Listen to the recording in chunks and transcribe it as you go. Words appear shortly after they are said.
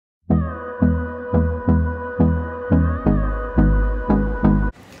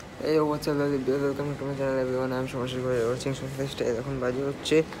Hey, what's up, welcome to my channel everyone. I'm Somasish Guha. You're watching Somasish Guha. এখন বাজে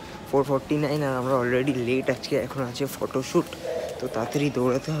হচ্ছে 4:49 আর আমরা already late আজকে এখন আছে ফটোশুট তো তাড়াতাড়ি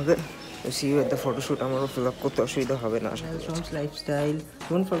দৌড়াতে হবে তো C you at the photoshoot আমারও ফিল আপ করতে অসুবিধা হবে না Som's lifestyle.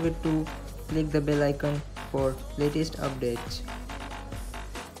 Don't forget to click the bell icon for latest updates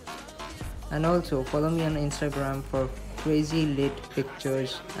and also follow me on Instagram for crazy lit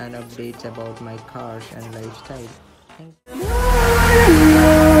pictures and updates about my cars and lifestyle.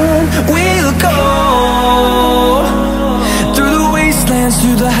 We'll go through the wastelands,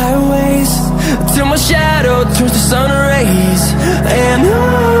 through the highways, till my shadow turns to sun rays. And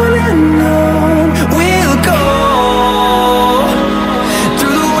on we'll go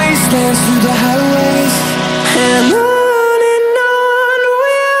through the wastelands, through the highways, and on we'll go.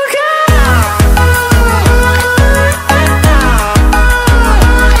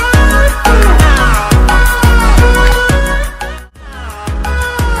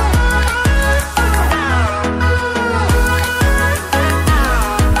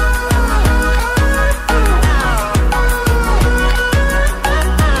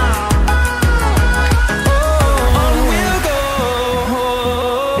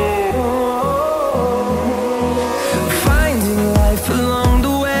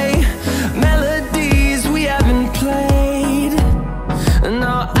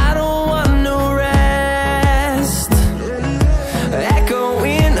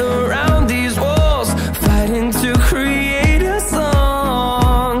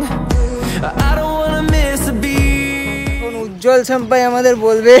 উজ্জ্বল সম্পাই আমাদের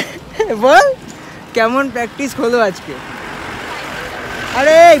বলবে বল কেমন practice হলো আজকে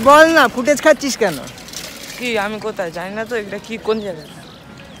আরে বল না footage খাচ্ছিস কেন কি আমি কোথায় জানি না তো এটা কি কোন জায়গা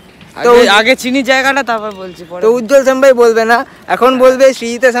তো আগে চিনি জায়গাটা তারপর বলছি তো উজ্জ্বল সম্পাই বলবে না এখন বলবে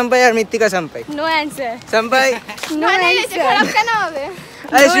সৃজিতা সম্পাই আর মৃত্তিকা সম্পাই নো অ্যানসার সম্পাই নো অ্যানসার খারাপ কেন হবে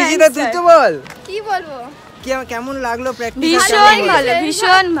আরে সৃজিতা তুই তো বল কি বলবো কেমন লাগলো প্র্যাকটিস ভীষণ ভালো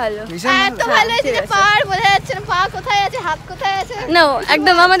ভীষণ ভালো এত ভালো হয়েছে যে পা বোঝা যাচ্ছে না পা কোথায় আছে হাত কোথায় আছে নো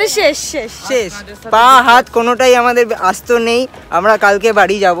একদম আমাদের শেষ পা হাত কোনোটাই আমাদের আস্ত নেই আমরা কালকে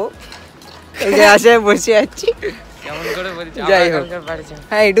বাড়ি যাব এই যে আসে বসে আছি কেমন করে বলছি যাই হোক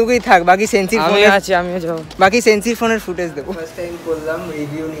হ্যাঁ এটুকুই থাক বাকি সেন্সির ফোনে আছে আমিও যাব বাকি সেন্সির ফোনের ফুটেজ দেবো ফার্স্ট টাইম করলাম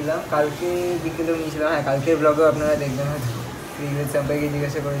রিভিউ নিলাম কালকে বিকেলেও নিয়েছিলাম হ্যাঁ কালকের ব্লগেও আপনারা দেখবেন হয়তো প্রিভিয়াস সম্পাইকে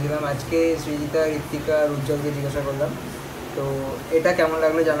জিজ্ঞাসা করেছিলাম আজকে সৃজিতা ঋত্বিকা আর উজ্জ্বলকে জিজ্ঞাসা করলাম তো এটা কেমন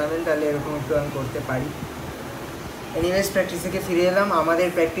লাগলো জানাবেন তাহলে এরকম একটু আমি করতে পারি এনিওয়েজ প্র্যাকটিস থেকে ফিরে এলাম আমাদের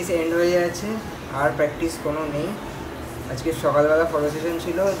প্র্যাকটিস এন্ড হয়ে যাচ্ছে আর প্র্যাকটিস কোনো নেই আজকে সকালবেলা ফটো সেশন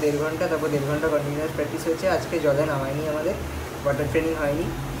ছিল 1.5 ঘন্টা তারপর 1.5 ঘন্টা কন্টিনিউয়াস প্র্যাকটিস হয়েছে আজকে জলে নামায়নি আমাদের ওয়াটার ট্রেনিং হয়নি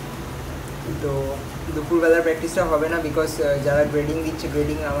তো দুপুরবেলার প্র্যাকটিসটা হবে না বিকজ যারা গ্রেডিং দিচ্ছে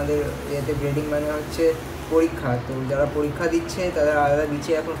গ্রেডিং আমাদের ইয়েতে গ্রেডিং মানে হচ্ছে পরীক্ষা তো যারা পরীক্ষা দিচ্ছে তারা আলাদা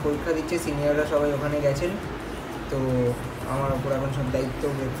বিচে এখন পরীক্ষা দিচ্ছে সিনিয়ররা সবাই ওখানে গেছেন তো আমার ওপর এখন সব দায়িত্ব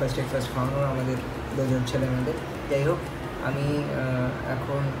ব্রেকফাস্ট খাওয়ানোর আমাদের 2জন ছেলে মেয়েদের যাই হোক আমি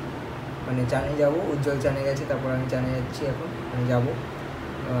এখন মানে চানে যাব উজ্জ্বল চানে গেছে তারপর আমি চানে যাচ্ছি এখন আমি যাব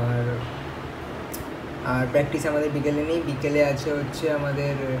আর প্র্যাকটিস আমাদের বিকেলে নেই বিকেলে আছে হচ্ছে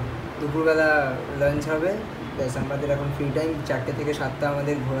আমাদের দুপুরবেলা লাঞ্চ হবে প্লাস আমাদের এখন ফ্রি টাইম 4টে থেকে 7টা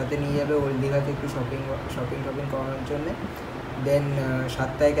আমাদের ঘোরাতে নিয়ে যাবে ওল্ড দীঘাতে একটু শপিং করানোর জন্যে দেন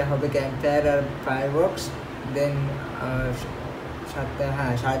 7টায় হবে ক্যাম্প ফায়ার আর ফায়ার ওয়ার্কস দেন 7টায়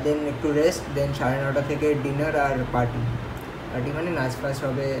হ্যাঁ সারাদিন একটু রেস্ট দেন 9:30 থেকে ডিনার আর পার্টি মানে নাচ ফাচ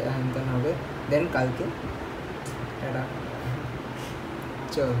হবে হ্যান হবে দেন কালকে এটা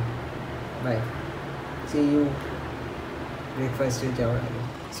চল বাই সি ইউ ব্রেকফাস্টে যাওয়ার আগে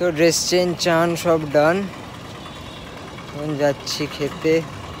সো ড্রেস চেঞ্জ চান সব ডান এখন যাচ্ছি খেতে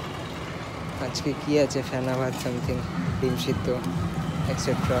আজকে কি আছে ফেনা ভাত সামথিং ডিম সিদ্ধ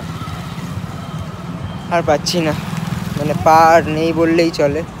এক্সেট্রা আর পাচ্ছি না মানে পা আর নেই বললেই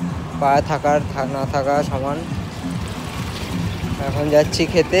চলে পা থাকার না থাকা সমান এখন যাচ্ছি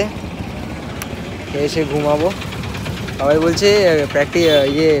খেতে এসে ঘুমাবো সবাই বলছে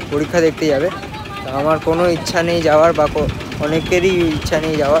পরীক্ষা দেখতে যাবে আমার কোনো ইচ্ছা নেই যাওয়ার বা অনেকেরই ইচ্ছা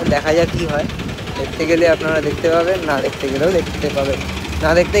নেই যাওয়ার দেখা যাক কী হয় দেখতে গেলে আপনারা দেখতে পাবেন না দেখতে গেলেও দেখতে পাবেন না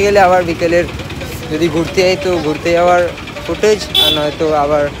দেখতে গেলে আবার বিকেলের যদি ঘুরতে যাই তো ঘুরতে যাওয়ার ফুটেজ আর নয়তো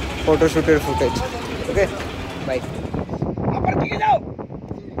আবার ফটোশ্যুটের ফুটেজ ওকে বাই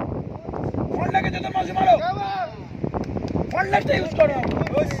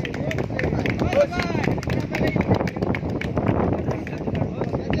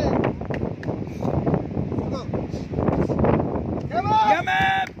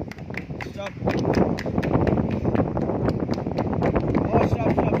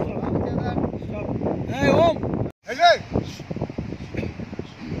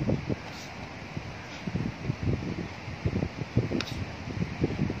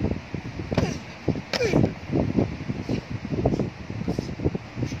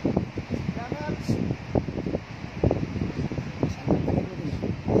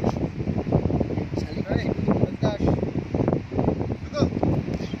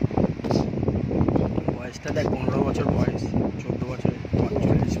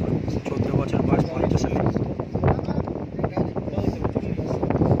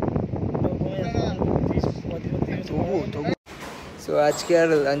তো আজকে আর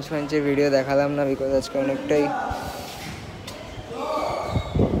লাঞ্চ ফাঞ্চের ভিডিও দেখালাম না, বিকজ আজকে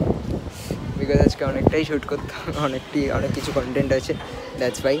অনেকটাই শ্যুট করতে হবে, অনেক কিছু কন্টেন্ট আছে,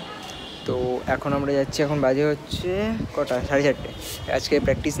 দ্যাটস ওয়াই। তো এখন আমরা যাচ্ছি, এখন বাজে হচ্ছে কটা, 4:30। আজকে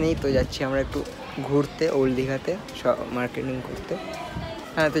প্র্যাকটিস নেই, তো যাচ্ছি আমরা একটু ঘুরতে ওল্ড দীঘাতে, সব মার্কেটিং করতে।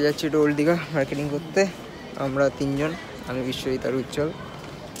 হ্যাঁ, তো যাচ্ছি একটু ওল্ড দীঘা মার্কেটিং করতে। আমরা 3 জন, আমি বিশ্বজিৎ আর উজ্জ্বল।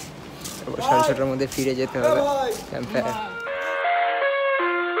 6:30টার মধ্যে ফিরে যেতে হবে campfire.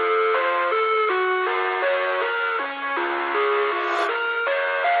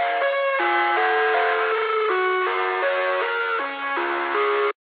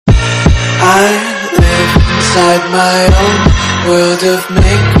 I live inside my own world of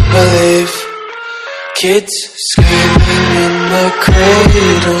make-believe. Kids screaming in the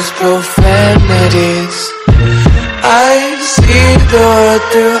cradles, profanities. I see the world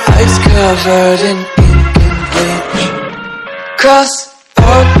through eyes covered in ink and bleach. Cross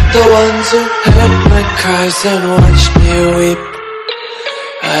out the ones who heard my cries and watched me weep.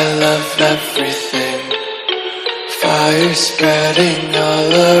 I love everything. Fire spreading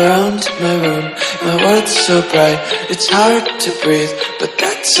all around my room. My world's so bright, it's hard to breathe, but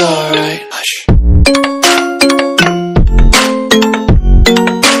that's alright. Hush.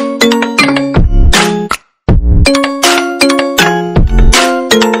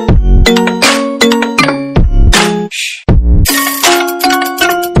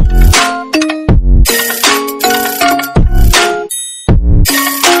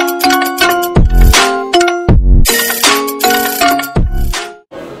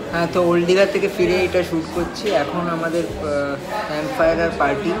 তো old Digha থেকে ফিরে এটা shoot করছি। এখন আমাদের campfire আর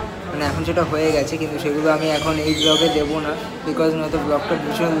party, মানে এখন সেটা হয়ে গেছে, কিন্তু সেগুলো আমি এখন এই ব্লগে দেবো না, বিকজ নয়তো ব্লগটা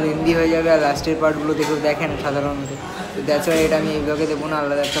ভীষণ লেন্দি হয়ে যাবে, আর লাস্টের পার্টগুলো দেখেও দেখেন সাধারণত। তো দ্যাটস ওয়াই এটা আমি এই ব্লগে দেবো না,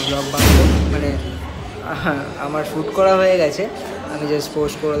 আলাদা একটা ব্লগ বানাবো। মানে আমার শ্যুট করা হয়ে গেছে, আমি জাস্ট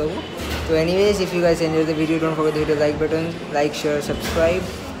পোস্ট করে দেবো। তো anyways, if you guys enjoy the video, don't forget to hit the like button, like, share, subscribe,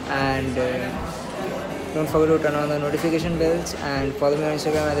 and don't forget to turn on the notification bells, and follow me on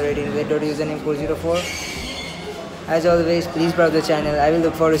Instagram at @username404. As always, please browse the channel. I will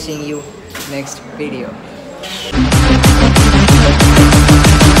look forward to seeing you next video.